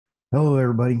Hello,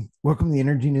 everybody. Welcome to the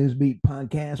Energy News Beat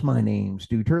podcast. My name's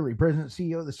Stuart Turley, President and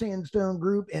CEO of the Sandstone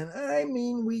Group, and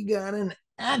we got an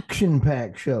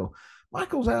action-packed show.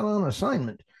 Michael's out on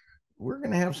assignment. We're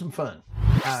going to have some fun.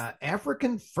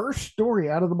 African first story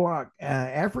out of the block.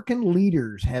 African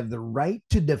leaders have the right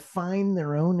to define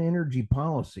their own energy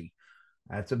policy.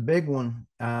 That's a big one.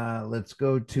 Let's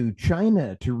go to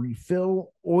China to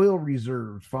refill oil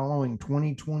reserves following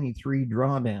 2023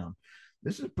 drawdown.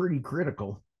 This is pretty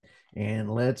critical.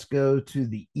 And let's go to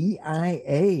the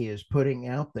EIA is putting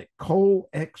out that coal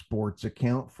exports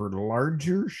account for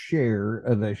larger share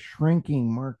of a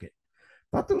shrinking market.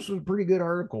 Thought this was a pretty good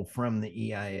article from the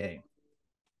EIA.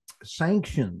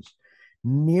 Sanctions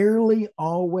nearly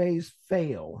always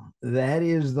fail. That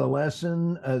is the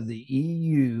lesson of the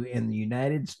EU and the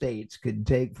United States could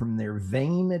take from their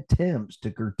vain attempts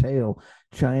to curtail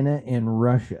China and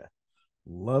Russia.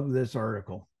 Love this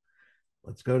article.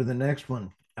 Let's go to the next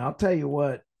one. I'll tell you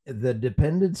what, the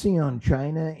dependency on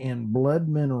China and blood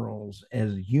minerals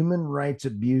as human rights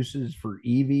abuses for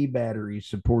EV batteries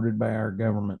supported by our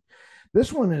government.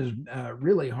 This one is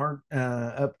really hard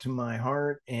up to my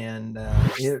heart, and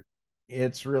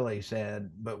it's really sad,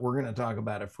 but we're going to talk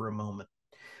about it for a moment.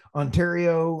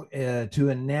 Ontario to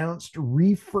announced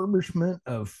refurbishment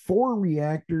of 4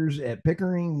 reactors at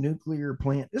Pickering Nuclear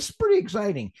Plant. This is pretty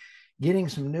exciting. Getting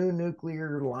some new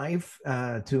nuclear life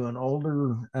to an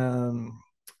older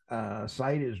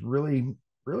site is really,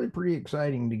 really pretty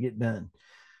exciting to get done.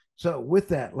 So, with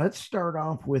that, let's start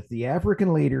off with the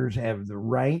African leaders have the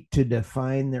right to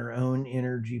define their own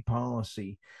energy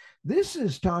policy. This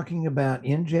is talking about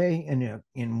NJ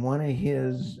in one of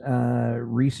his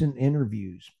recent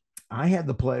interviews. I had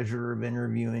the pleasure of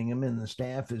interviewing him, and the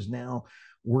staff is now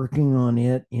working on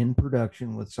it in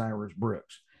production with Cyrus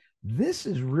Brooks. This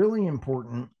is really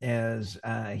important as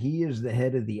he is the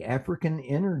head of the African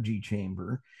Energy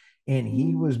Chamber, and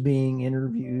he was being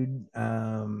interviewed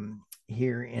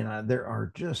here, and there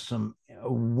are just some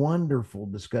wonderful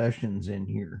discussions in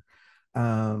here.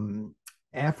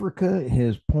 Africa,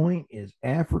 his point is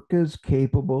Africa's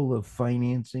capable of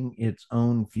financing its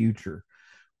own future.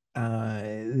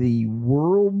 The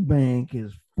World Bank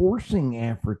is forcing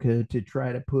Africa to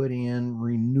try to put in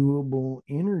renewable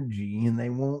energy, and they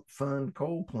won't fund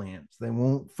coal plants. They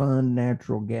won't fund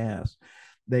natural gas.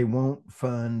 They won't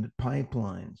fund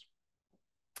pipelines.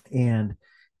 And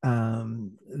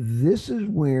this is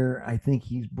where I think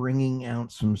he's bringing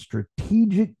out some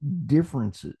strategic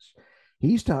differences.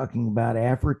 He's talking about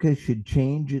Africa should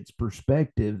change its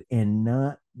perspective and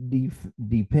not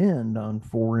depend on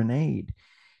foreign aid.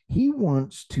 He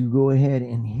wants to go ahead,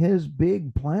 and his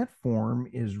big platform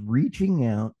is reaching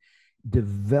out,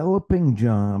 developing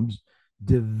jobs,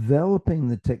 developing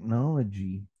the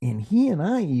technology. And he and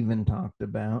I even talked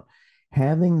about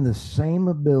having the same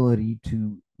ability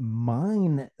to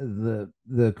mine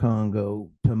the Congo,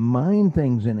 to mine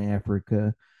things in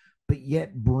Africa, but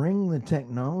yet bring the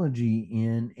technology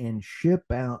in and ship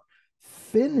out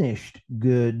finished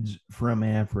goods from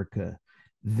Africa.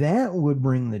 That would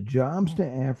bring the jobs to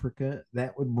Africa.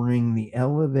 That would bring the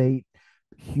elevate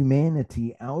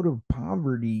humanity out of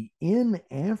poverty in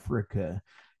Africa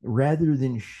rather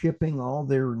than shipping all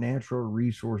their natural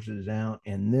resources out.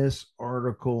 And this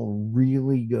article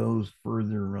really goes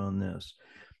further on this.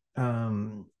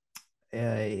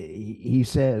 He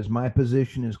says, my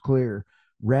position is clear.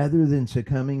 Rather than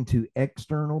succumbing to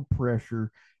external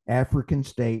pressure, African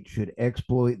states should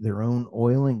exploit their own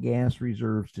oil and gas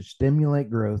reserves to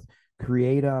stimulate growth,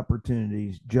 create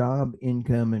opportunities, job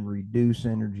income, and reduce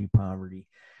energy poverty.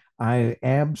 I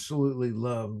absolutely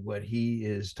love what he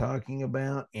is talking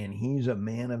about, and he's a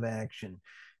man of action.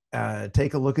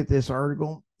 Take a look at this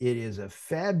article. It is a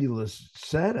fabulous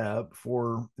setup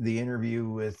for the interview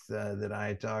with that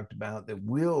I talked about that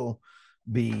will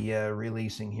be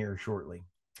releasing here shortly.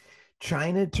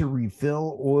 China to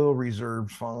refill oil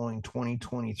reserves following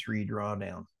 2023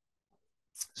 drawdown.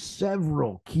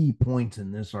 Several key points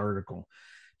in this article.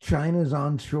 China's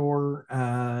onshore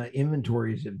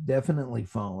inventories have definitely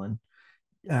fallen.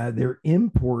 Their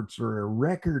imports are a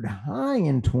record high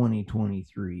in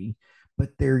 2023,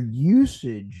 but their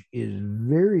usage is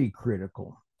very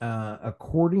critical.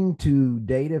 According to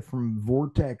data from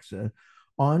Vortexa,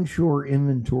 onshore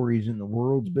inventories in the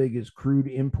world's biggest crude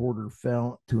importer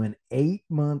fell to an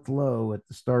 8-month low at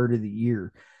the start of the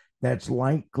year. That's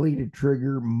likely to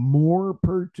trigger more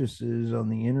purchases on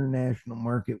the international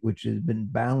market, which has been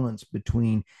balanced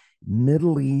between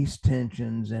Middle East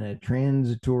tensions and a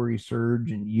transitory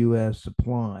surge in U.S.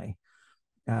 supply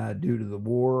due to the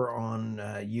war on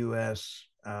U.S.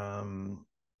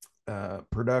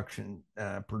 production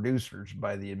producers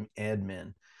by the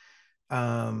admin.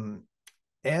 Um,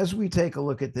 as we take a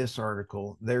look at this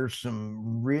article, there's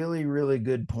some really, really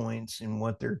good points in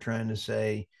what they're trying to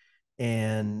say.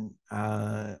 And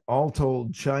all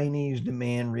told, Chinese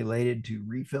demand related to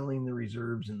refilling the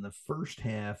reserves in the first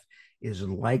half is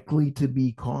likely to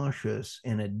be cautious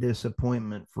and a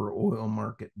disappointment for oil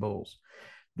market bulls.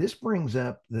 This brings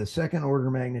up the second order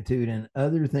magnitude and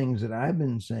other things that I've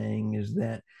been saying is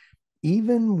that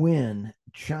even when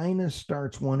China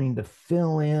starts wanting to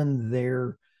fill in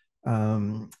their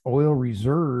oil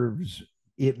reserves,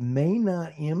 it may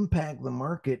not impact the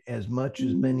market as much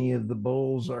as many of the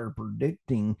bulls are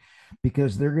predicting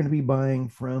because they're going to be buying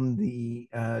from the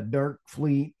dark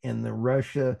fleet and the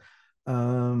Russia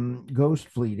ghost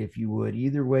fleet, if you would.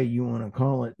 Either way you want to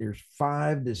call it, there's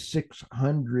 500 to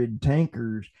 600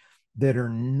 tankers that are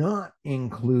not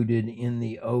included in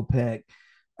the OPEC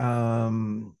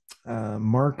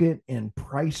market and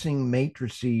pricing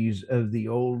matrices of the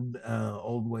old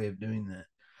way of doing that.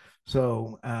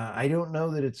 So I don't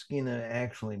know that it's going to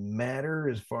actually matter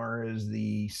as far as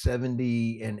the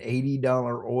 $70 and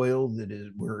 $80 oil that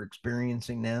is we're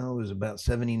experiencing now is about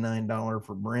 $79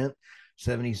 for Brent,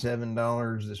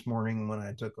 $77 this morning when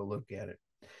I took a look at it.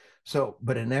 So,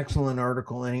 but an excellent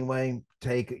article anyway.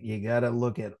 You got to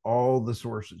look at all the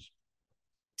sources.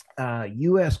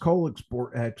 U.S. coal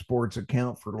exports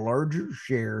account for a larger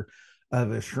share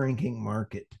of a shrinking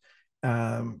market.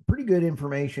 Pretty good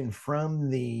information from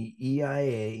the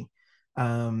EIA.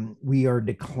 We are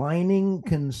declining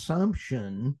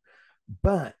consumption,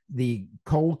 but the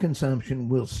coal consumption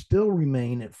will still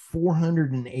remain at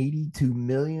 482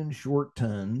 million short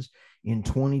tons in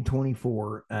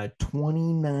 2024,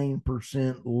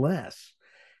 29% less.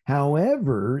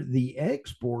 However, the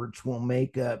exports will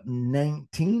make up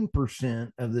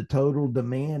 19% of the total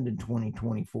demand in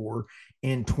 2024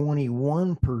 and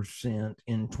 21%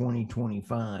 in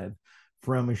 2025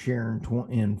 from a share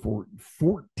in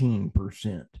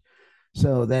 14%.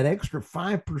 So that extra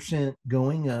 5%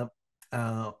 going up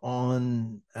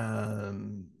on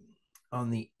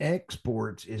the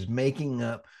exports is making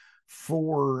up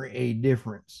for a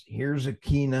difference. Here's a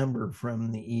key number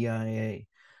from the EIA.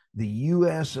 The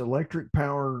U.S. electric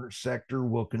power sector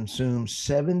will consume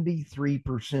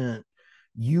 73%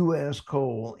 U.S.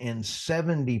 coal and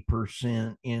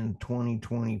 70% in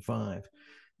 2025.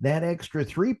 That extra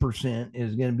 3%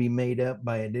 is going to be made up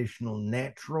by additional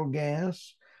natural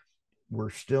gas.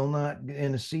 We're still not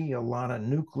going to see a lot of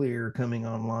nuclear coming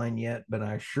online yet, but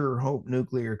I sure hope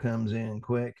nuclear comes in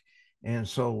quick. And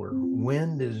solar.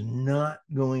 Wind is not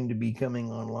going to be coming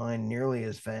online nearly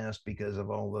as fast because of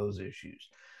all those issues.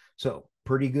 So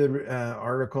pretty good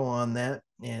article on that.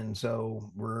 And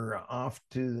so we're off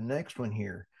to the next one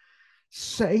here.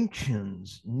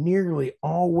 Sanctions nearly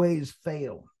always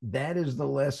fail. That is the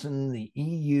lesson the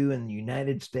EU and the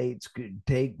United States could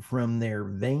take from their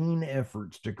vain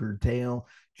efforts to curtail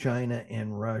China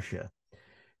and Russia.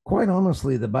 Quite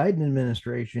honestly, the Biden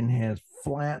administration has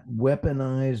flat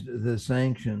weaponized the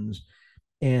sanctions.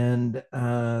 And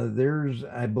there's,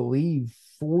 I believe,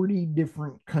 40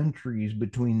 different countries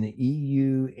between the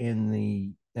EU and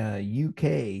the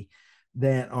UK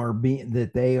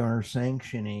that they are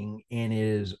sanctioning, and it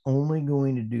is only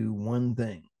going to do one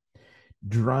thing: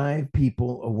 drive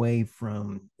people away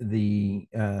from the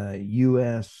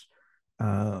U.S.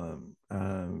 Dollar,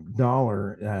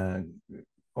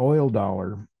 oil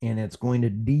dollar, and it's going to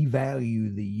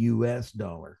devalue the U.S.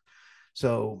 dollar.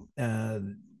 So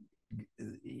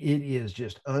it is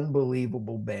just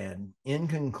unbelievable bad. In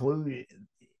conclusion,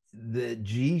 the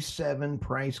G7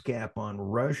 price cap on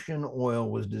Russian oil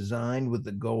was designed with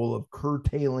the goal of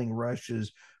curtailing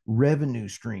Russia's revenue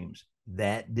streams.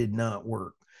 That did not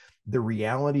work. The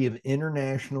reality of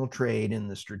international trade and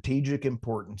the strategic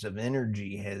importance of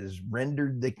energy has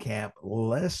rendered the cap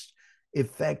less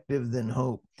effective than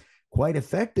hoped. Quite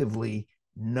effectively,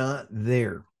 not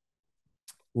there.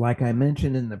 Like I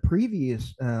mentioned in the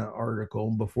previous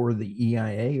article before the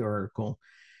EIA article,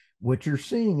 what you're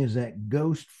seeing is that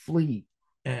ghost fleet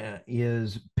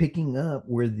is picking up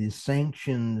where the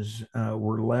sanctions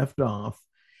were left off.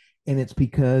 And it's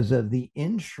because of the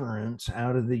insurance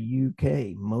out of the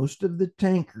UK. Most of the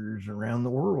tankers around the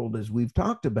world, as we've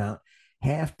talked about,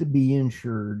 have to be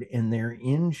insured, and they're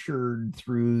insured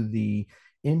through the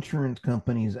insurance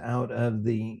companies out of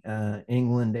the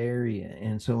England area.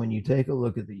 And so when you take a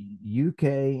look at the UK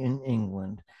and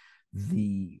England,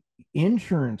 the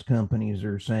insurance companies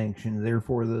are sanctioned.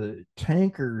 Therefore, the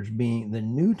tankers, being the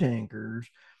new tankers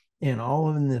and all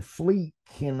of the fleet,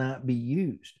 cannot be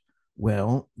used.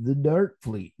 Well, the dark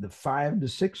fleet, the 5 to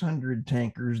 600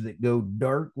 tankers that go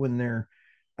dark when their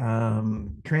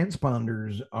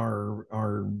transponders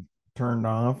are turned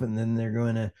off, and then they're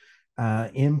going to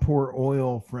import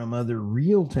oil from other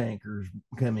real tankers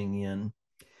coming in.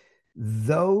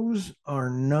 Those are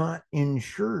not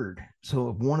insured. So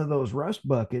if one of those rust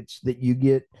buckets that you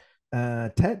get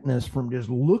tetanus from just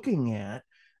looking at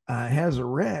has a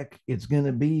wreck, it's going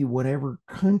to be whatever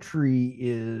country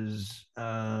is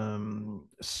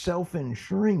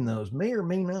self-insuring those may or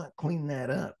may not clean that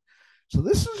up. So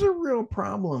this is a real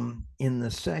problem in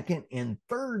the second and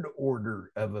third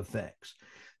order of effects.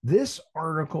 This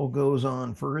article goes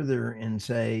on further and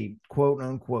say, quote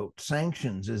unquote,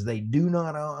 sanctions, as they do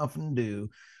not often do,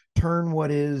 turn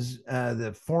what is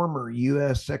the former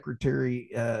U.S.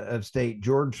 Secretary of State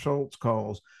George Shultz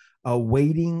calls a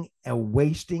wasting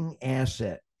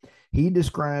asset. He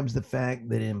describes the fact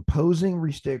that imposing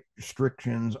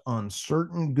restrictions on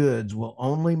certain goods will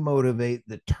only motivate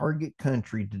the target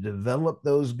country to develop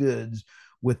those goods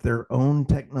with their own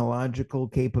technological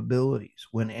capabilities.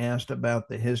 When asked about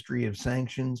the history of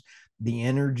sanctions, the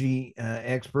energy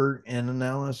expert and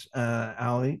analyst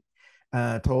Ali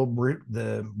told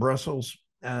the Brussels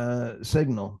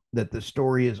Signal that the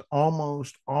story is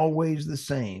almost always the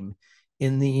same.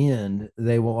 In the end,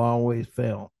 they will always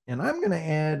fail. And I'm going to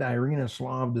add Irina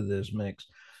Slav to this mix.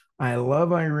 I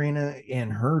love Irina,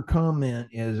 and her comment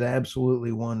is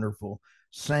absolutely wonderful.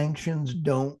 Sanctions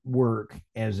don't work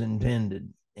as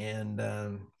intended. And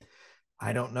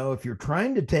I don't know if you're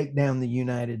trying to take down the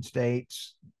United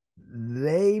States,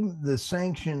 the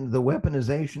sanction, the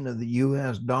weaponization of the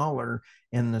US dollar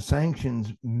and the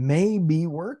sanctions may be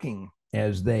working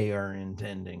as they are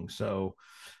intending. So,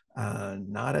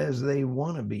 not as they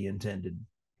want to be intended,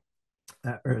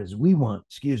 or as we want,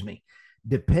 excuse me.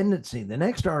 Dependency, the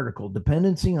next article,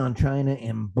 dependency on China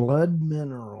and blood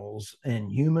minerals and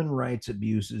human rights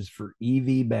abuses for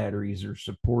EV batteries are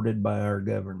supported by our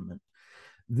government.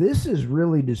 This is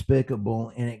really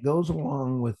despicable, and it goes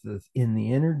along with in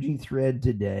the energy thread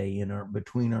today in our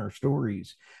between our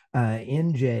stories.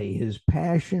 NJ, his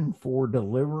passion for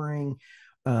delivering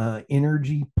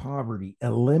energy poverty,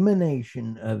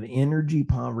 elimination of energy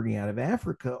poverty out of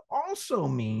Africa also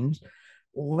means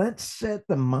let's set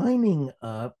the mining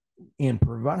up and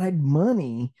provide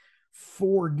money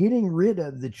for getting rid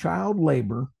of the child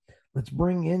labor. Let's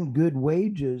bring in good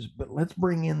wages, but let's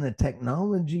bring in the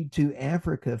technology to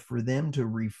Africa for them to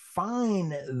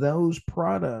refine those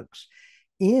products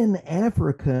in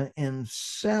Africa and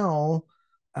sell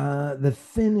the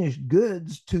finished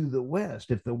goods to the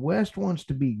West. If the West wants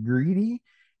to be greedy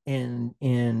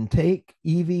and take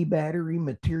EV battery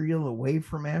material away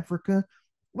from Africa,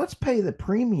 let's pay the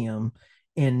premium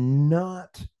and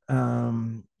not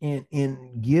and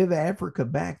give Africa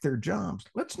back their jobs.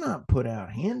 Let's not put out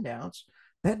handouts.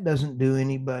 That doesn't do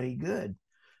anybody good.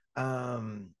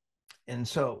 And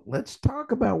so let's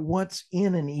talk about what's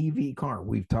in an EV car.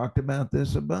 We've talked about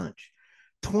this a bunch.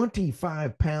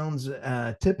 25 pounds,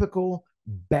 typical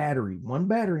battery. One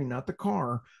battery, not the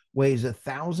car, weighs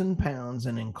 1,000 pounds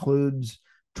and includes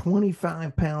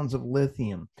 25 pounds of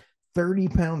lithium, 30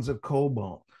 pounds of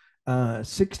cobalt,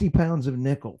 60 pounds of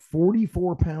nickel,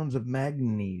 44 pounds of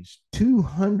manganese,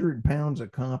 200 pounds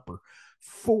of copper,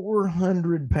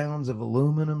 400 pounds of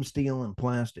aluminum, steel, and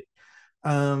plastic.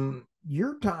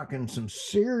 You're talking some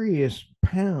serious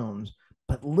pounds,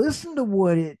 but listen to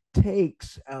what it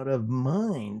takes out of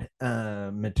mined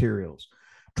materials.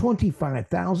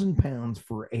 25,000 pounds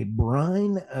for a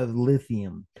brine of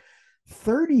lithium,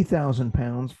 30,000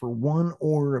 pounds for one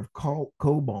ore of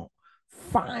cobalt,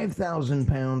 5,000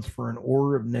 pounds for an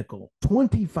ore of nickel,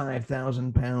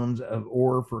 25,000 pounds of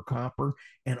ore for copper,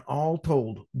 and all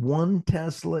told, one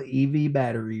Tesla EV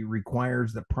battery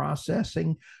requires the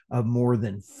processing of more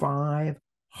than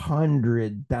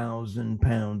 500,000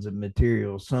 pounds of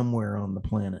material somewhere on the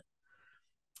planet.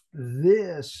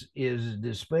 This is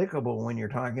despicable when you're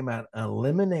talking about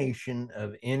elimination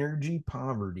of energy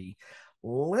poverty.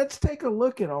 Let's take a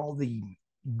look at all the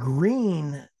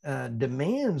green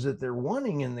demands that they're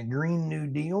wanting in the Green New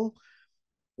Deal.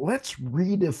 Let's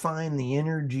redefine the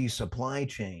energy supply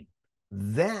chain.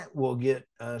 That will get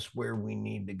us where we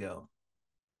need to go.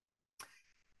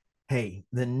 Hey,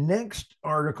 the next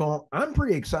article I'm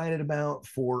pretty excited about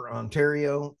for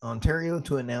Ontario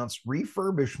to announce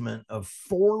refurbishment of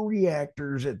 4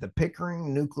 reactors at the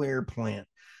Pickering Nuclear Plant.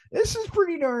 This is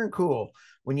pretty darn cool.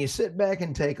 When you sit back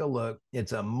and take a look,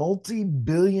 it's a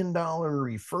multi-billion-dollar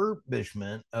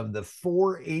refurbishment of the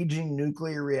 4 aging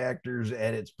nuclear reactors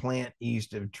at its plant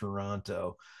east of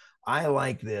Toronto. I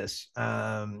like this.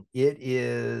 It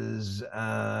is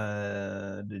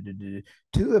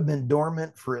two have been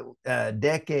dormant for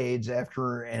decades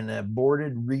after an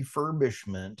aborted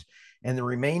refurbishment, and the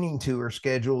remaining two are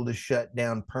scheduled to shut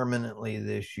down permanently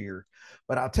this year.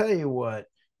 But I'll tell you what,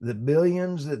 the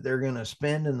billions that they're going to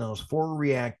spend in those four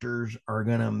reactors are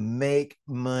going to make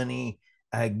money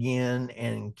again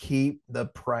and keep the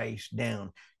price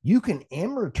down. You can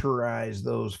amortize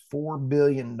those $4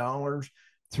 billion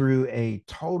through a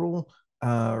total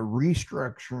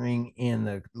restructuring and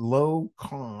the low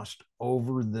cost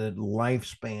over the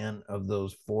lifespan of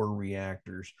those four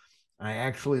reactors. I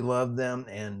actually love them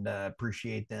and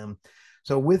appreciate them.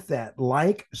 So, with that,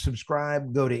 like,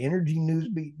 subscribe, go to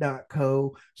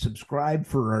energynewsbeat.co, subscribe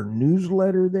for our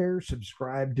newsletter there,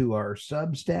 subscribe to our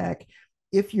Substack.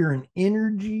 If you're an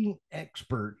energy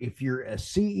expert, if you're a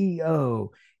CEO,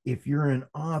 if you're an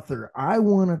author, I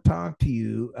want to talk to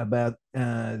you about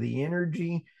the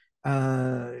energy,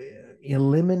 uh,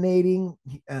 eliminating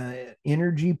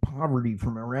energy poverty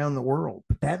from around the world.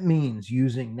 But that means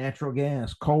using natural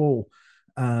gas, coal,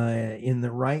 in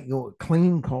the right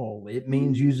clean coal. It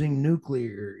means using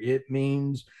nuclear. It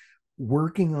means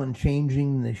working on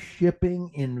changing the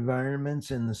shipping environments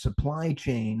and the supply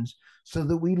chains so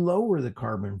that we lower the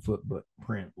carbon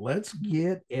footprint. Let's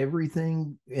get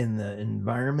everything in the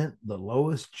environment, the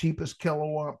lowest, cheapest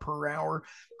kilowatt per hour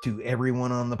to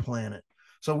everyone on the planet.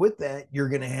 So, with that, you're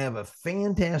going to have a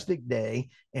fantastic day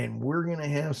and we're going to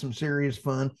have some serious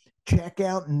fun. Check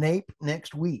out NAPE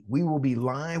next week. We will be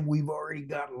live. We've already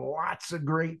got lots of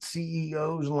great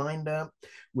CEOs lined up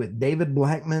with David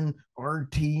Blackman,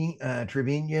 RT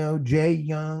Trevino, Jay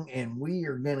Young, and we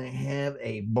are going to have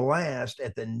a blast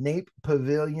at the NAPE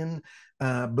Pavilion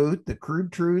booth, the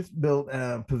Crude Truth built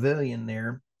pavilion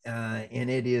there, and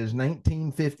it is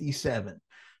 1957.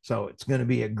 So it's going to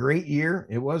be a great year.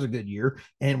 It was a good year,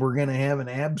 and we're going to have an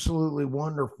absolutely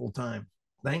wonderful time.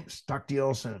 Thanks. Talk to you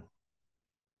all soon.